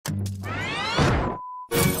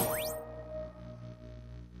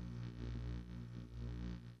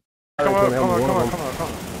Come on.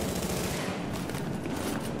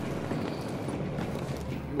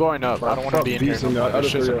 I'm going up. I don't want to be in here. This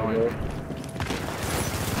shit's annoying.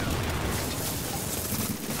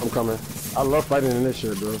 I'm coming. I love fighting in this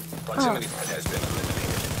shit, bro. Proximity threat has been eliminated.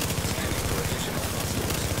 Scanning for additional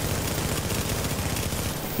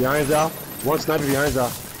hostiles. Behind y'all. One sniper behind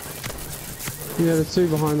y'all. Yeah, there's two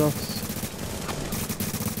behind us.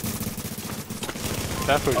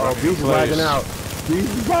 Oh, Beast is lagging out. Beast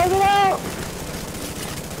is lagging out!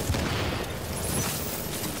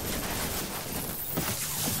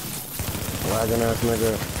 Lagging ass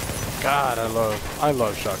nigga. God, I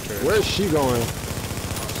love shock turrets. Where's she going?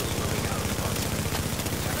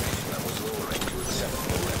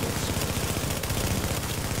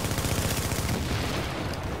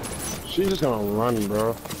 She's just gonna run,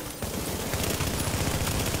 bro.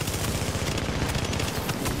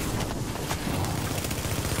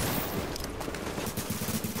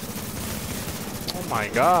 Oh my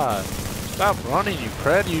god. Stop running, you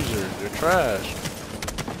pred users. You're trash.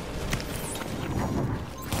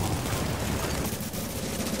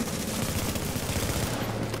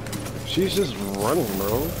 She's just running,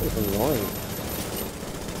 bro. It's annoying.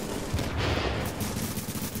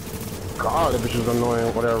 God, that bitch was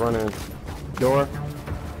annoying while they were running. Door.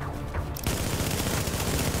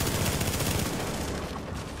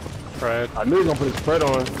 Pred. I knew he was gonna put his spread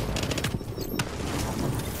on.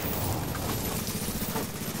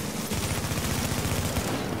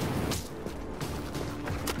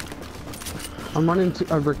 I'm running to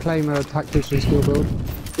reclaim a tactician skill build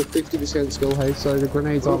with 50% skill haste, so the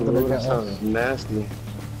grenades aren't gonna get us. Nasty.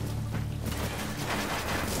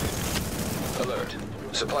 Alert.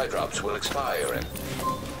 Supply drops will expire in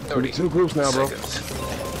 30 Two groups now, bro. seconds.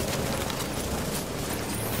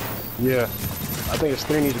 Yeah. I think it's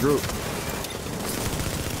 3 in each group.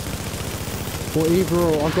 Well, either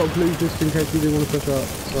or, I've got blue just in case you do want to push up.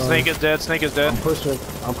 So. Snake is dead, Snake is dead.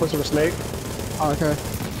 I'm pushing the snake. Oh, okay.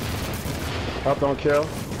 Help don't kill.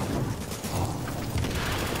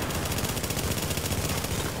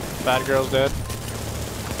 Bad girl's dead.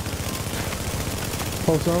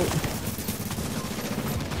 Pulse out.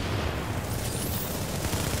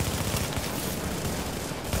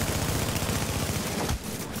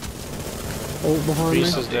 Oh, behind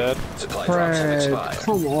Beast me. is dead. Supply drops have Pred, expired.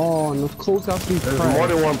 come on, of course that's be There's Pred. more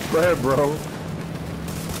than one Pred, bro.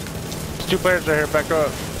 There's 2 players right here, back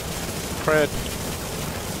up. Pred.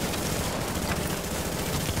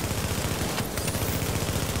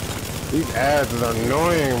 These ads is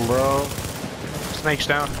annoying, bro. Snake's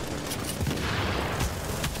down.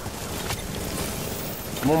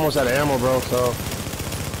 I'm almost out of ammo, bro, so.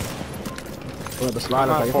 I'm at the slide.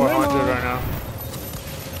 I'm at 400 right now.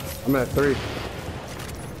 I'm at 3.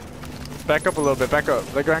 Back up a little bit, back up.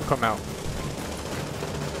 Let Grant come out.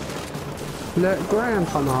 Let Graham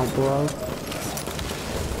come out, bro.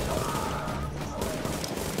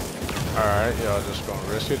 Alright, y'all just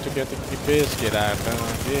gonna risk it to get the biscuit out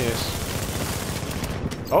of this.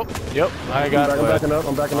 Oh, yep, I got it. I'm backing up,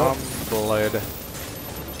 I'm backing up. Bled.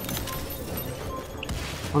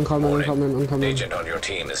 I'm coming. Agent on your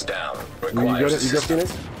team is down. You Requires good,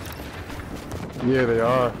 Phoenix? Yeah, they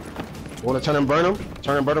are. Wanna turn and burn them?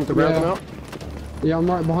 Turn and burn them to ground them out? Yeah, I'm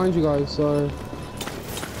right behind you guys, so.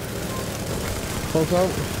 Pulse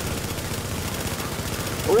out.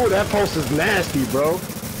 Oh, that pulse is nasty, bro.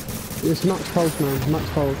 It's max pulse, man. Max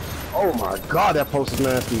pulse. Oh my god, that pulse is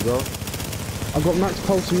nasty, bro. I've got max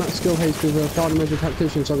pulse and max skill haste with a final measure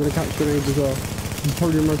tactician, so I'm going to catch grenades as well. This is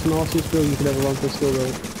probably the most nastiest build you could ever run for a skill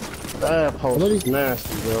build. That pulse is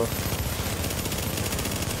nasty, bro.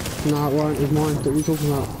 Nah, it won't. It's mine. What are you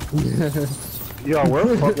talking about? Yo,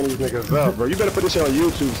 we're fucking these niggas up, bro. You better put this shit on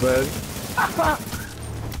YouTube, son.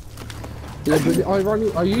 Yeah, but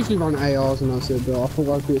I usually run ARs and that's it, but I thought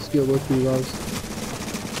I'd be a skill build for you guys.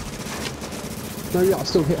 No, yeah, I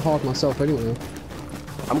still hit hard myself anyway.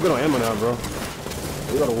 I'm good on ammo now, bro.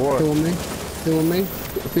 We got a war. Kill on me. Kill on me.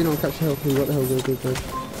 If you don't catch the health, what the hell is good,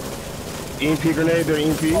 EMP grenade, they're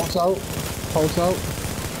EMP. Pulse out. Pulse out.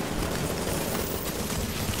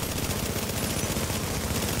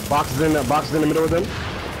 Boxes in the middle of them.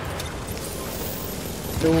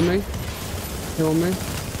 Kill on me. Kill on me.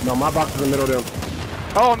 No, my box is in the middle of them.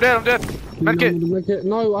 Oh, I'm dead. Medkit.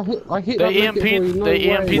 No, I hit that EMP'd, medkit, no they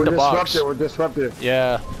way. EMP'd the box. We're disrupted.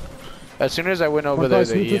 Yeah. As soon as I went over there,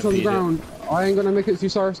 they EMP'd on the it. ground. I ain't gonna make it to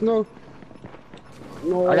Cyrus, no.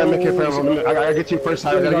 No. I gotta make it forever. I gotta get you first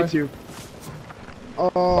time. I gotta get you.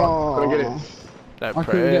 Oh. Couldn't get it. That I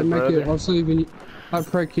couldn't get Pred, make it. brother. I was saving you. That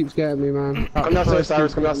Craig keeps getting me, man. Come downstairs,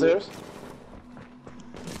 Cyrus. Come downstairs.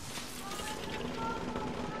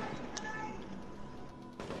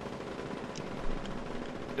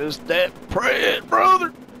 Is that Fred,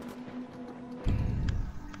 brother?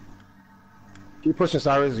 Keep pushing,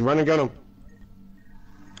 Cyrus. Run and gun him.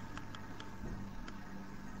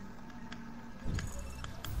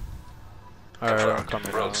 Alright, I'm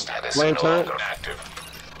coming down. Flame turn.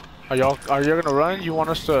 Are you gonna run? You want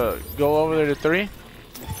us to go over there to 3?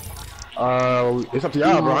 It's up to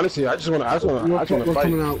y'all, bro. Honestly, I just wanna We're fight.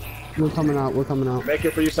 coming out. We're coming out. We're coming out. Make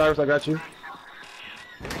it for you, Cyrus. I got you.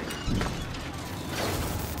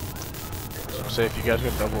 Say if you guys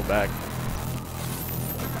can double back.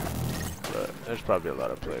 But there's probably a lot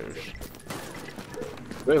of players.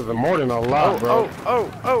 There's more than a lot, bro.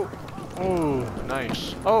 Oh,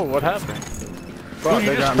 nice. Oh, what happened? Fuck, Dude, you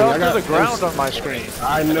they just got me. fell to the ground on my screen.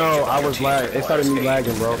 I know. I was lagging. It started me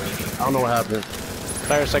lagging, bro. I don't know what happened.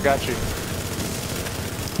 Cyrus, I got you.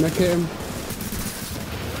 Neck hit him.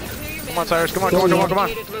 Come on, Cyrus. Come on. Come on.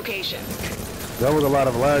 Location. That was a lot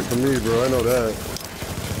of lag for me, bro. I know that.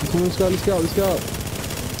 Come on, let's go. Let's go.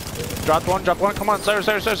 Drop one. Come on, Cyrus.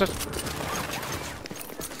 Cyrus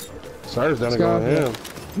down Let's to go on go. him.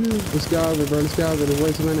 Let's go over, bro. Let's go over. There's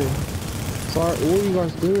way too many. Sorry, what are you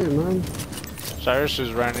guys doing, man? Cyrus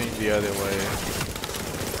is running the other way.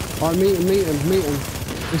 Alright, meet him.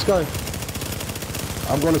 Let's go.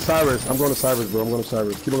 I'm going to Cyrus, bro. I'm going to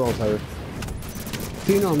Cyrus. Keep on going, Cyrus.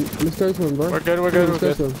 Phenom, let's go to him, bro. We're good. Let's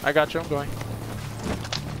go to him. I got you. I'm going.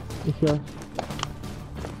 Let's go.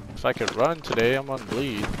 If I could run today, I'm on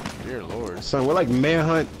bleed. Dear Lord. Son, we're like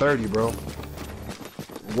manhunt 30, bro.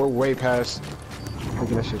 We're way past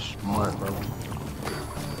thinking that shit's smart, bro.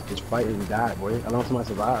 Just fight and die, boy. I don't know if somebody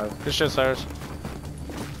survive. Good shit, Cyrus.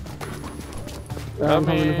 I'm Come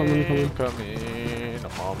coming. in.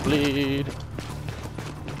 I'm on bleed.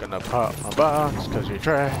 Gonna pop my box cause you're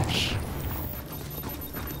trash.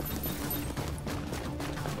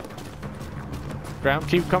 Graham,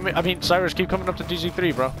 keep coming. I mean, Cyrus, keep coming up to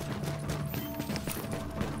DZ3, bro.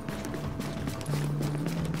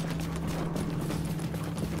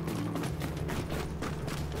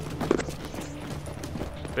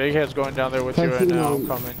 Big Head's going down there with you right now. I'm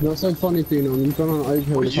coming. That's so funny, Phenom. You've gone on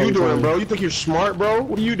Oakhill. What are you doing, bro? You think you're smart, bro?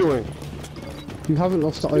 What are you doing? You haven't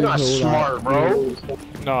lost the Oakhill. You're not smart, bro.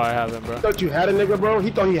 No, I haven't, bro. You thought you had a nigga, bro?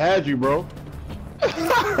 He thought he had you, bro.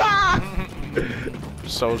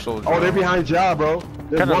 Social. Oh, they're behind y'all, bro.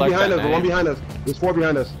 There's Kinda one like behind that us. name. One behind us. There's 4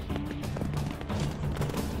 behind us.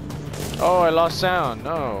 Oh, I lost sound.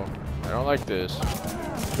 No, I don't like this.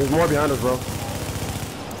 There's more behind us, bro.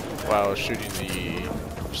 Wow, I was shooting the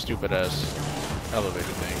stupid ass elevator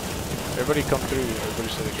thing. Everybody come through. Everybody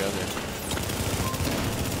stay together.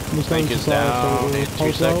 Flank is down in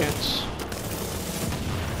 2 seconds.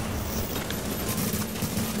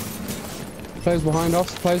 Players behind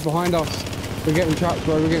us. We're getting trapped,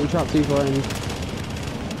 bro. We're getting trapped deeper end.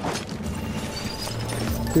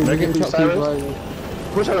 Dude, we're getting trapped deeper end.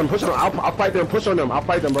 Push on them. I'll fight them. Push on them. I'll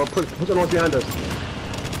fight them, bro. Push on the ones behind us.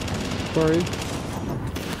 Sorry.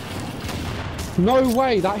 No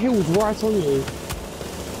way, that hill was right on you.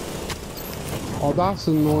 Oh, that's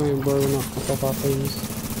annoying, bro, when that stuff happens.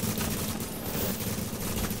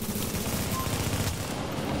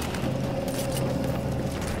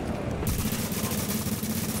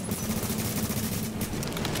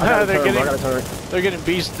 They're getting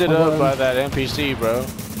beasted up by that NPC, bro.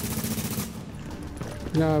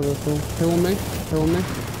 Yeah, bro. Hill on me.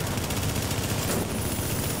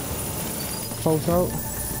 Pulse out.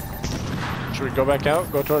 Should we go back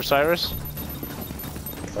out? Go towards Cyrus?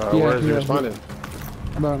 Where is he responding?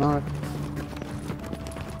 I don't know.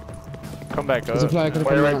 Come back There's a up. player gonna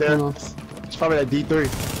Wait, come right out there. from us. It's probably that D3.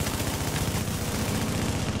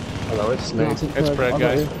 Hello, it's Snake. It's Fred,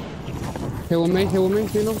 guys. Hill on me, you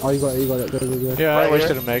know? Oh, you got it. Good. Yeah, Right I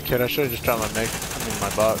wasted here. a med kit. I should have just tried my my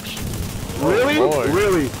box. Really? Oh, boy.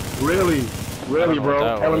 Really, know bro?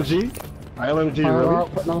 what that was. LMG? LMG, Fire really? out,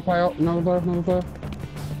 put another fire out, another fire.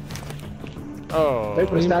 Oh, Thank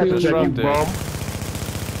you for the status check, you disrupted. bum.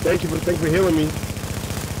 Thank you for healing me.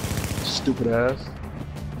 Stupid ass.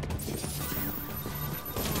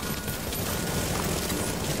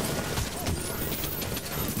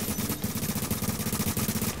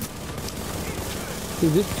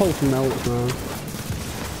 Dude, this pulse melts, man.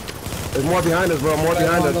 There's more behind us, bro. More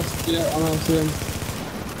behind us. Yeah, I know, I see him.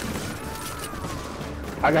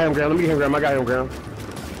 I got him, Graham. Let me get him, Graham. I got him, Graham.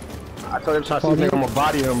 I told him to see if I'm gonna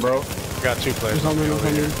body him, bro. Got 2 players I'm over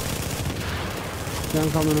here. Yeah,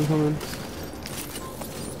 I'm coming.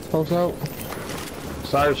 Pulse out.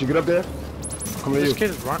 Sorry, should you get up there? Come to This you. kid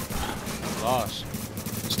is run. Lost.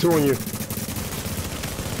 two on you.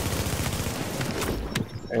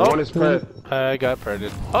 And Oh. one is pred. I got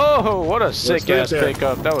predated. Oh, what a sick stay ass there.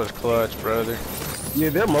 pickup. That was clutch, brother. Yeah,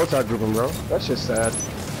 they're multi-grouping, bro. That's just sad.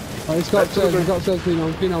 Oh, he's got upstairs, phenom.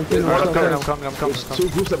 I'm coming. There's two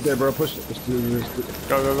groups up there, bro. Push it.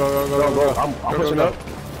 Go. Go. I'm pushing go. up.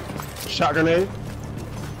 Shot grenade.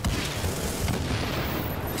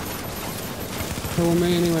 Kill on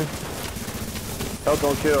me anyway. Health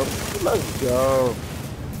don't kill. Let's go.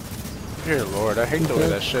 Dear Lord, I hate the way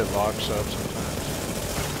that shit locks up sometimes.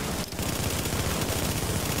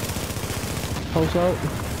 Pulse out.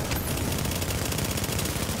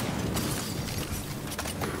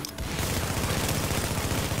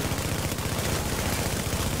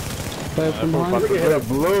 Play from behind. Look at that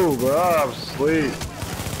blue, bro. I'm asleep.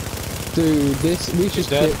 Dude, we should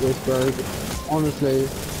dead. clip this, bro. Honestly,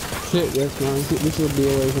 clip this, man. This will be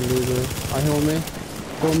away from me, bro. I heal me.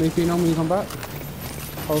 Heal me, phenom, when you come back.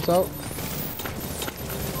 Pulse out.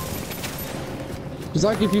 Does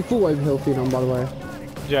that give you full wave heal, phenom, by the way?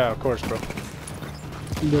 Yeah, of course, bro.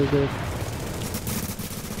 Good.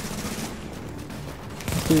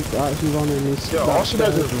 Dude's actually running this. Yo, all she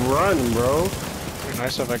does is run, bro. It'd be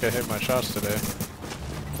nice if I could hit my shots today.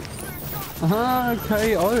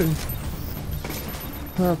 Okay,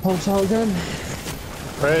 pulse out again.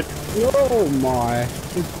 Pred. Oh my.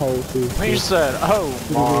 His pulse is. He said, oh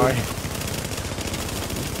my.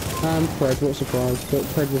 And Fred, what a surprise. But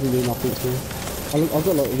Fred doesn't do nothing to me. I've got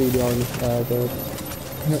a lot of VDR in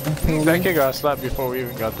the That kid got slapped before we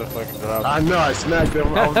even got the fucking drop. I know, I smacked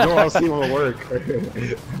him. I was going to see him at work.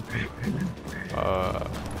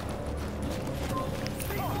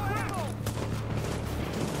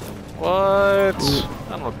 What?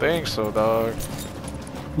 I don't think so, dog.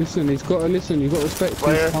 Listen, you've got to respect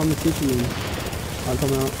Player. his time of fisherman. I'm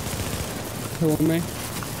coming out. Kill on me.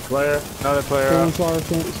 Player. Another player Kill on out. Cyrus,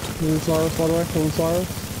 by the way. Kill on Cyrus.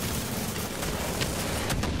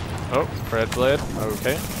 Oh, Fred bled.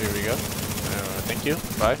 Okay, here we go. Thank you.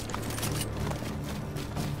 Bye.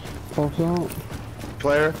 Pulse out.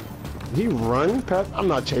 Player. He run past? I'm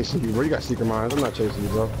not chasing you, bro. You got secret mines. I'm not chasing you,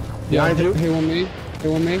 bro. Yeah, Behind you. Heal on me.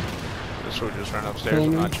 Heal on me. This fool just ran upstairs.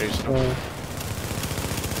 I'm not chasing him.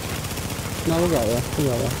 No, we'll go there.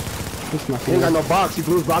 This He ain't got no box. He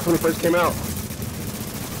blew his box when he first came out.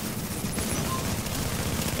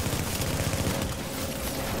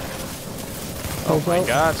 Oh my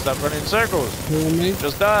god, stop running in circles. Heal on me.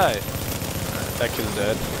 Just die. That kid's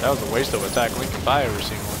dead. That was a waste of attack link if I ever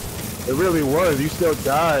seen one. It really was. You still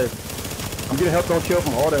died. I'm getting help on kill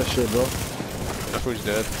from all that shit, bro. That fool's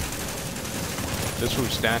dead. This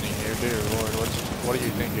fool's standing here, dear lord. What are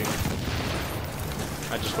you thinking?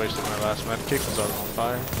 I just wasted my last med kick because I was on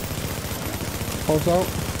fire. Pulse out.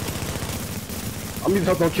 I'm getting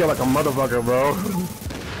help on kill like a motherfucker, bro.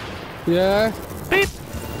 Yeah. Beep!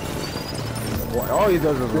 All he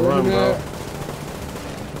does is run, bro.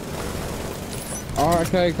 Alright,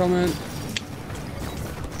 okay, come in.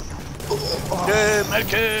 Yeah,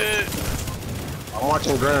 medkit! I'm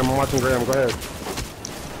watching Graham. Go ahead.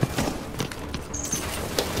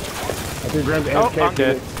 I think Graham's AFK. Oh, I'm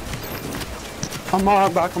dead. I'm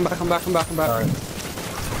back. Alright.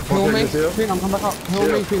 Heal me, Heal? phenom, come back up. Heal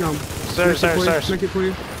me, phenom. Sir.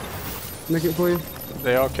 Make it for you.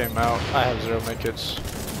 They all came out. I have 0 medkits.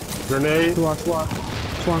 Grenade. That's why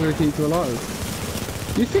I'm gonna keep you alive.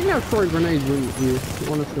 You think that throw grenades, wouldn't you?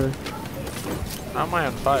 Honestly. How am I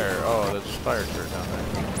on fire? Oh, there's fire turret down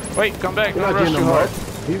there. Wait, come back. You're Don't not rush getting too them hard. up.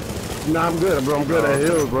 Nah, I'm good, bro. I'm good at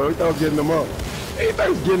hills, bro. He thought I was getting them up. He thought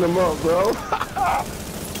he was getting them up, bro.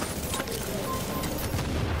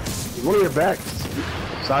 One of your backs,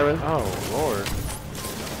 Siren. Oh, lord.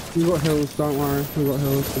 We got hills, don't worry. We got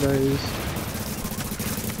hills for days.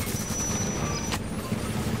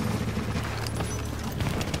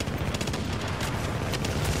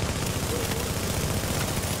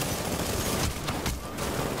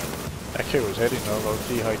 That kid was hitting though, low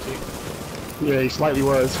key, high key. Yeah, he slightly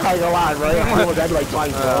was. I ain't gonna lie, right? I was like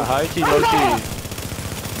twice, bro. High key, low key.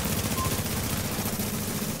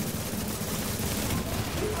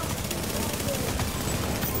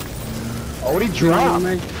 Oh, what he Phenom on dropped?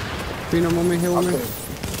 me. Phenom on me, heal on me. Okay.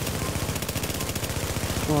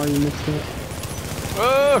 Oh, you missed it.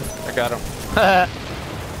 Oh, I got him.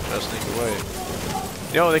 Just sneak away.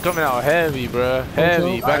 Yo, they coming out heavy, bruh.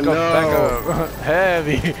 Heavy. Back up.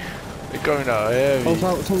 Heavy. They coming out heavy.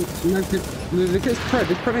 The kid's Pred.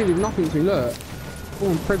 This Pred ain't even nothing to me, look. Go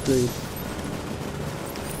on, Pred, please.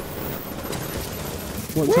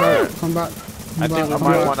 Watch out. Come back. I think we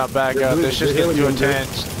might want to back up. This shit's getting too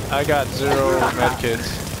intense. I got 0 medkits.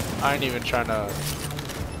 I ain't even trying to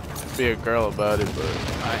be a girl about it, but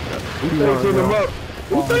I ain't got it. He thinks getting him up.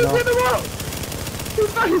 He thinks getting him up. He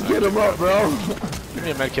thinks he's getting him up, bro. Give me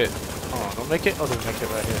a med kit. Hold on, don't make it. Oh, there's a med kit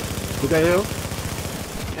right here. Get that hill?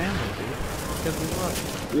 Damn it, dude. Can't be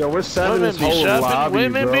much. Yo, we're saving Women this be whole shopping. lobby,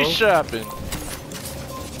 Women bro. be shopping.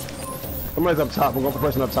 Somebody's up top. We're going for the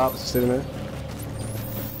person up top sitting there.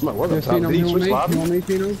 Somebody was up top. Phenom, Did he you switch lobby? want me,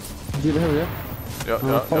 Phenom? Get the hell, yeah?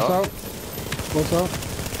 Pulse out. Pulse out.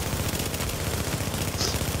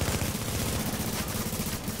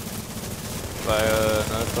 Fly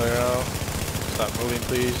another player out. Stop moving,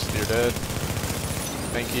 please. You're dead.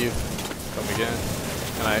 Thank you. Come again.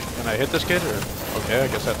 Can I hit this kid or? Okay, I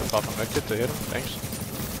guess I have to pop a med kit to hit him. Thanks.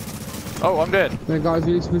 Oh, I'm dead. Yeah, guys,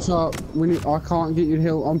 we need to push up. I can't get you to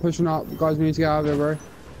heal. I'm pushing up. Guys, we need to get out of there, bro.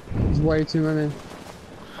 There's way too many.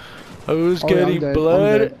 I was getting dead.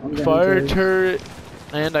 blood, I'm dead. fire turret,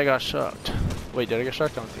 and I got shocked. Wait, did I get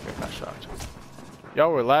shocked? I don't think I got shocked.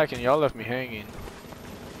 Y'all were lacking. Y'all left me hanging.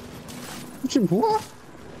 What?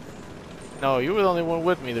 No, you were the only one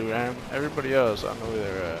with me, Ram. Everybody else, I don't know where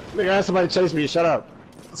they're at. Nigga, I had somebody chase me. Shut up.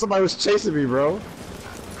 Somebody was chasing me, bro.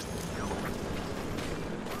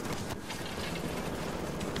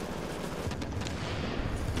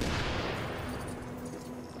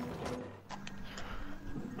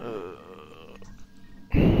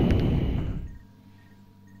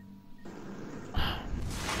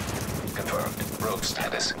 Confirmed. Rogue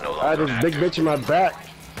status no longer I had this big bitch in my back.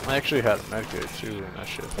 I actually had a medkit too, and that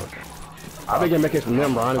shit fucking. I've been getting medkits from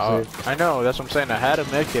them, bro, honestly. I know, that's what I'm saying. I had a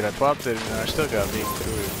medkit, I popped it, and I still got beat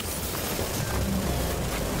through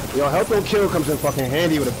it. Yo, help and kill comes in fucking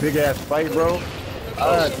handy with a big ass fight, bro.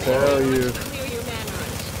 I tell you.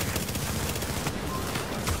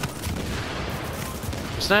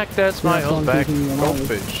 Snack, that's my own back.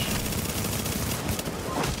 Goldfish.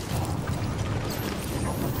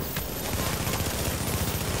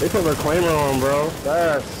 They put a reclaimer on, bro.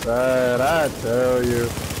 That's sad, I tell you.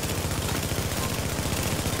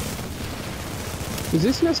 Is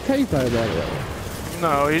this an SK player, by the way?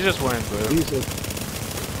 No, he's just wearing blue.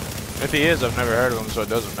 If he is, I've never heard of him, so it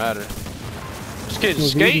doesn't matter. This kid's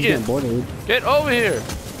skating! Get over here!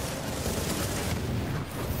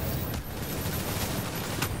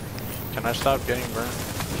 Can I stop getting burned?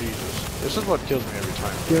 Jesus. This is what kills me every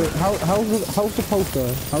time. Yeah, how's the pulse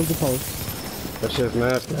though? How's the pulse? That shit's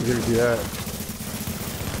nasty, I'll give it to you that.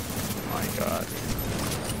 My god.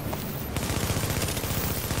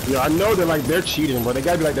 Yeah, I know they're cheating, bro. They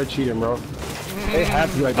gotta be like they're cheating, bro. They have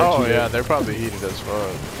to be like they're cheating. Oh yeah, they're probably heated as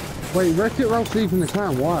fuck. Wait, Wreck-It Ralph's leaving the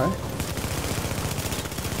clan, why?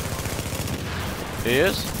 He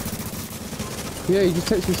is? Yeah, he just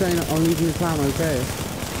texted me saying I'm leaving the clan, okay.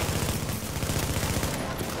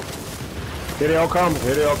 Here they all come,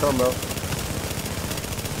 bro.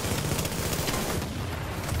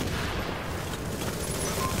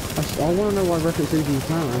 I wanna know why Wreck-It's leaving the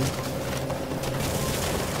clan.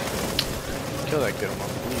 Kill that kid, I'm on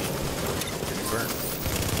bleed. Getting burned.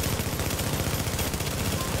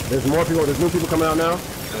 There's more people, there's new people coming out now.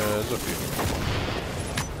 Yeah, there's a few.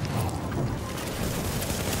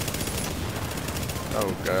 Oh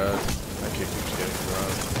god. That kid keeps getting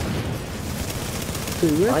dropped.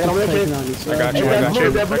 Dude, we're I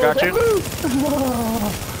got you.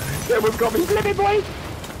 That was gonna be flippy, boy.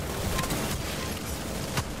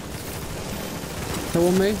 Hill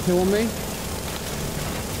on me.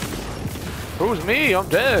 Who's me? I'm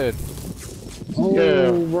dead. Oh,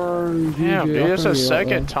 Yeah. Burn. Damn, dude, it's the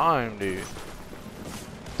second time, dude.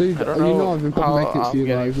 Dude, I don't you know know I've been putting how medkits I'm to you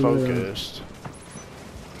getting guys. focused.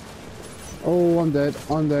 Oh, I'm dead.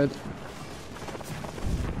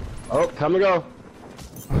 Oh, time to go.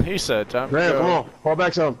 He said time to Graham, go. come on. Fall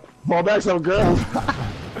back some, Graham. Good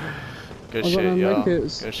I got shit, no y'all.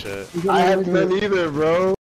 medkits. Good shit. I haven't done either, bro.